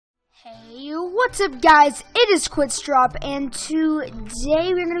Hey, what's up guys? It is Quitstrop, and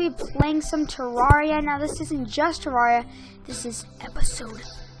today we're going to be playing some Terraria. Now this isn't just Terraria, this is episode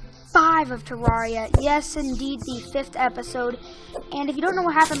 5 of Terraria. Yes, indeed, the 5th episode. And if you don't know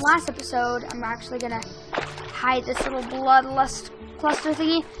what happened last episode, I'm actually going to hide this little bloodlust cluster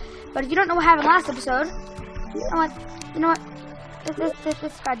thingy. But if you don't know what happened last episode, you know what?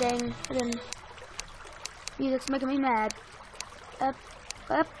 This goddamn music's making me mad. Up.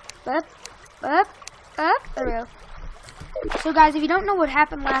 There we go. So guys, if you don't know what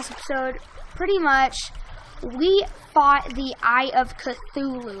happened last episode, pretty much we fought the Eye of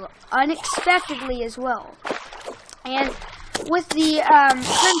Cthulhu unexpectedly as well. And with the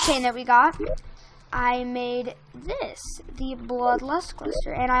trim chain that we got, I made this, the Bloodlust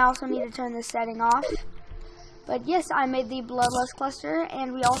Cluster. And I also need to turn this setting off. But yes, I made the Bloodlust Cluster,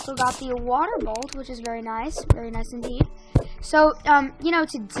 and we also got the Water Bolt, which is very nice indeed. So, you know,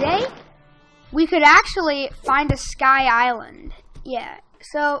 today we could actually find a sky island. Yeah,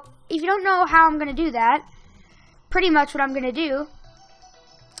 so if you don't know how I'm going to do that, pretty much what I'm going to do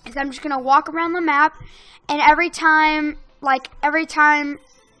is I'm just going to walk around the map, and every time,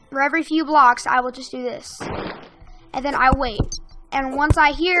 or every few blocks, I will just do this. And then I wait. And once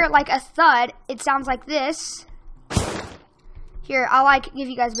I hear, like, a thud, it sounds like this. Here, I'll, give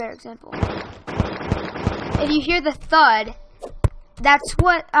you guys a better example. If you hear the thud, that's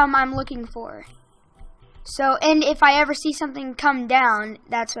what I'm looking for. So, and if I ever see something come down,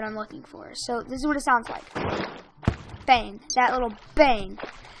 that's what I'm looking for. So, this is what it sounds like. Bang. That little bang.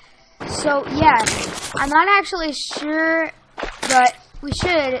 So, yeah. I'm not actually sure, but we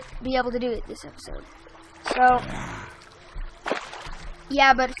should be able to do it this episode. So,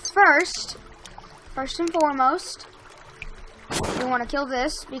 yeah, but first and foremost, we want to kill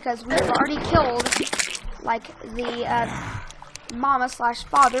this, because we've already killed, like, the,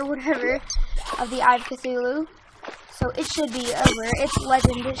 mama/father, whatever, of the Eye of Cthulhu. So it should be over. Its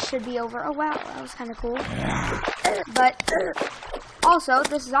legend should be over. Oh wow, that was kind of cool. But also,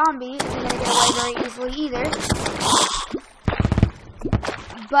 this zombie isn't going to get away very easily either.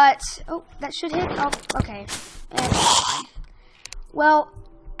 But, oh, that should hit. Oh, okay. Well,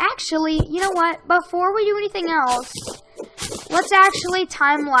 actually, you know what? Before we do anything else, let's actually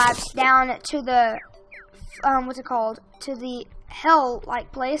time-lapse down to the, what's it called? To the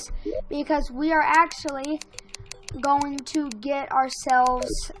hell-like place, because we are actually going to get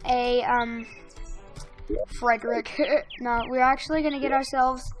ourselves a, Frederick. No, we're actually going to get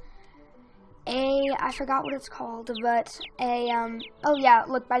ourselves I forgot what it's called, but oh yeah,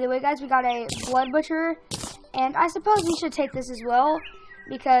 look, by the way, guys, we got a Blood Butcher, and I suppose we should take this as well,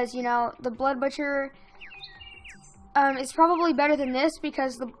 because, you know, the Blood Butcher, is probably better than this,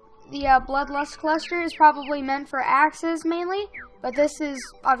 because the Bloodlust Cluster is probably meant for axes mainly, but this is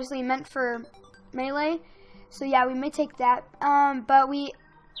obviously meant for melee. So yeah, we may take that.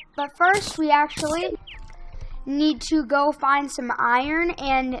 But first we actually need to go find some iron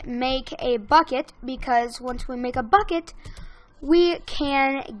and make a bucket, because once we make a bucket, we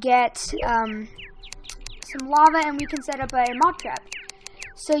can get some lava and we can set up a mob trap.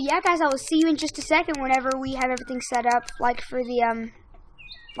 So yeah, guys, I will see you in just a second whenever we have everything set up, like for the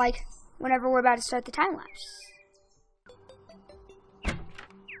whenever we're about to start the time lapse.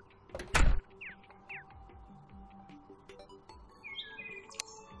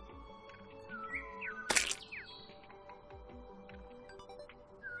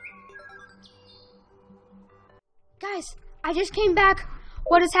 Guys, I just came back.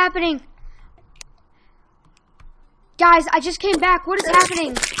 What is happening? Guys, I just came back. What is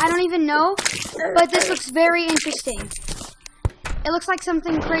happening? I don't even know, but this looks very interesting. It looks like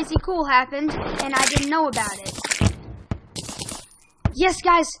something crazy cool happened, and I didn't know about it. Yes,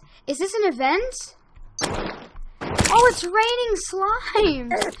 guys, is this an event? Oh, it's raining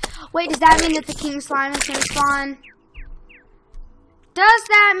slimes. Wait, does that mean that the king slime is going to spawn? Does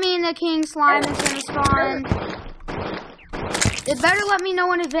that mean the king slime is going to spawn? It better let me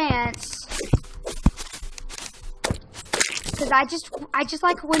know in advance. Because I just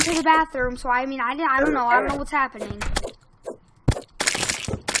like went to the bathroom, so I mean, I don't know what's happening.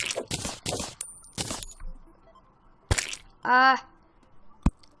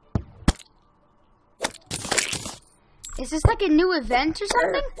 Is this like a new event or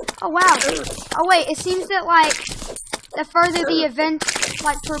something? Oh wow. Oh wait, it seems that like the further the event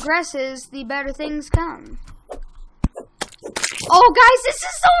progresses, the better things come. Oh guys, this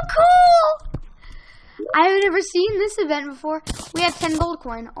is so cool! I have never seen this event before. We have 10 gold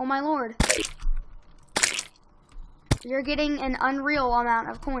coin. Oh my lord. You're getting an unreal amount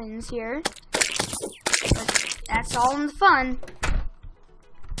of coins here. But that's all in the fun.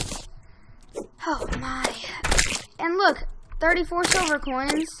 Oh my. And look, 34 silver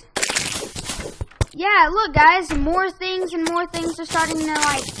coins. Yeah, look guys, more things and more things are starting to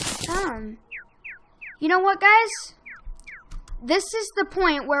like come. You know what guys? This is the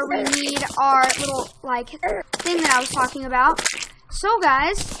point where we need our little like thing that I was talking about. So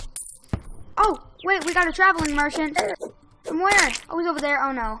guys, oh wait, we got a traveling merchant. From where? Oh, he's over there.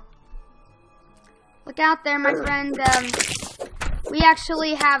 Oh no. Look out there, my friend. We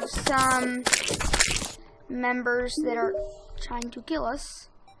actually have some members that are trying to kill us.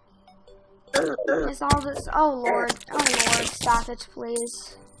 Is all this? Oh Lord, stop it,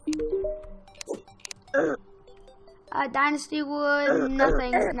 please. Dynasty wood,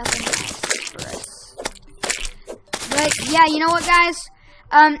 nothing nice for us. But yeah, you know what, guys?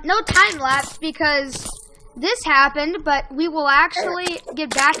 No time lapse because this happened, but we will actually get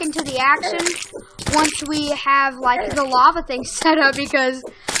back into the action once we have like the lava thing set up because,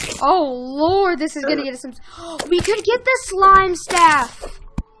 oh Lord, this is gonna get us some. We could get the slime staff.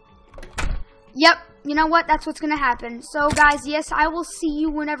 Yep, you know what? That's what's gonna happen. So, guys, yes, I will see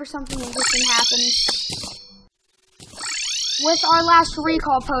you whenever something interesting happens. With our last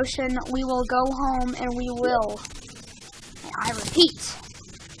recall potion, we will go home and we will, I repeat,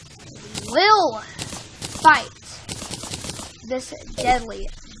 will fight this deadly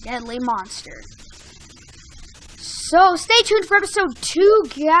monster. So, stay tuned for episode 2,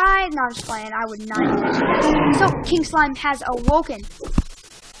 guys. No, I'm just playing. I would not mention this. So, King Slime has awoken.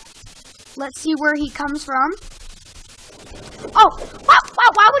 Let's see where he comes from. Oh,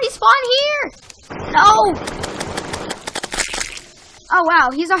 why would he spawn here? No. Oh wow,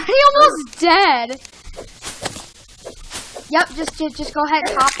 he's already almost dead. Yep, just go ahead,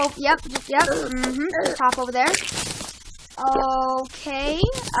 hop over. Yep. Just hop over there. Okay.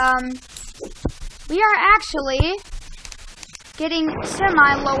 We are actually getting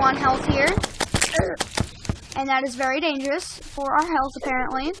semi-low on health here. And that is very dangerous for our health,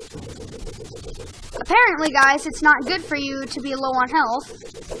 apparently. Apparently, guys, it's not good for you to be low on health.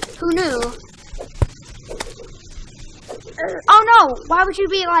 Who knew? Oh no! Why would you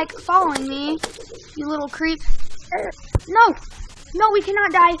be, like, following me? You little creep. No! No, we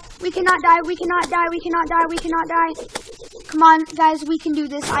cannot die. We cannot die. We cannot die. We cannot die. We cannot die. Come on, guys, we can do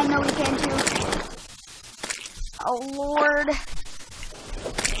this. I know we can, too. Oh, Lord.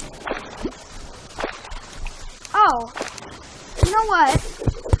 Oh, you know what?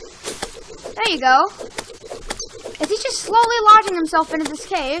 There you go. Is he just slowly lodging himself into this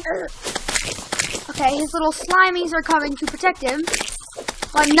cave? Okay, his little slimies are coming to protect him,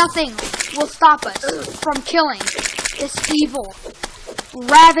 but nothing will stop us from killing this evil,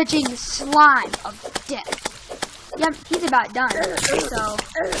 ravaging slime of death. Yep, he's about done, so...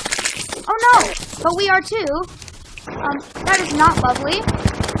 Oh no! But we are too. That is not lovely.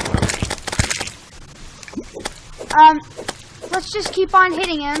 Let's just keep on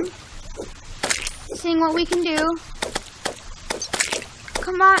hitting him. Seeing what we can do.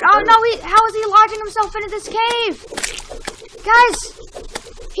 Come on. Oh no, how is he lodging himself into this cave? Guys,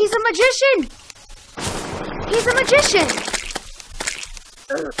 he's a magician. He's a magician.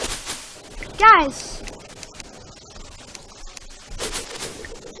 Guys.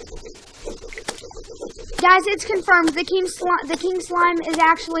 Guys, it's confirmed. The King Slime is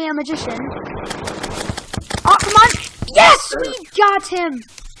actually a magician. Oh, come on. Yes, we got him.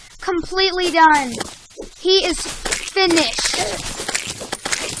 Completely done. He is finished.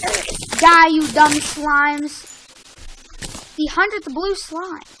 Die, you dumb slimes. The 100th blue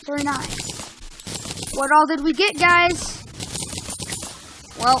slime. Very nice. What all did we get, guys?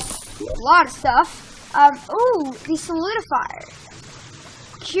 Well, a lot of stuff. Ooh, the solidifier.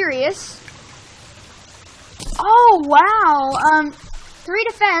 Curious. Oh, wow. 3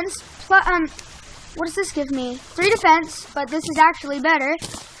 defense. Plus, what does this give me? 3 defense, but this is actually better.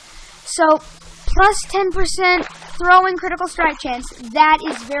 So, plus 10% throwing critical strike chance. That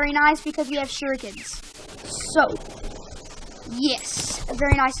is very nice because we have shurikens. So, yes,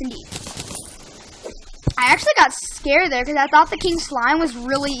 very nice indeed. I actually got scared there because I thought the King Slime was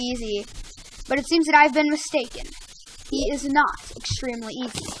really easy. But it seems that I've been mistaken. He is not extremely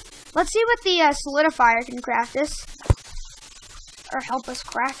easy. Let's see what the solidifier can craft us. Or help us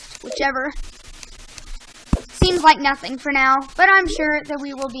craft, whichever. Seems like nothing for now, but I'm sure that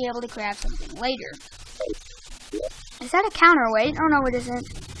we will be able to craft something later. Is that a counterweight? Oh, no, it isn't.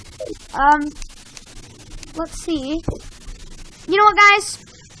 Let's see. You know what, guys?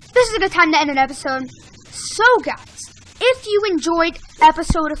 This is a good time to end an episode. So, guys, if you enjoyed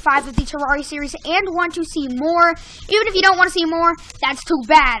episode 5 of the Terraria series and want to see more, even if you don't want to see more, that's too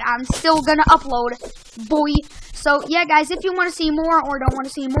bad. I'm still gonna upload, boy. So, yeah, guys, if you want to see more or don't want to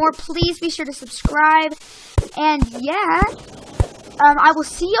see more, please be sure to subscribe. And, yeah, I will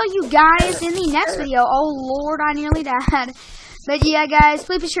see all you guys in the next video. Oh, Lord, I nearly died. But, yeah, guys,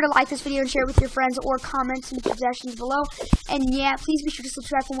 please be sure to like this video and share it with your friends or comment some suggestions below. And, yeah, please be sure to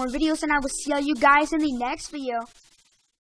subscribe for more videos, and I will see all you guys in the next video.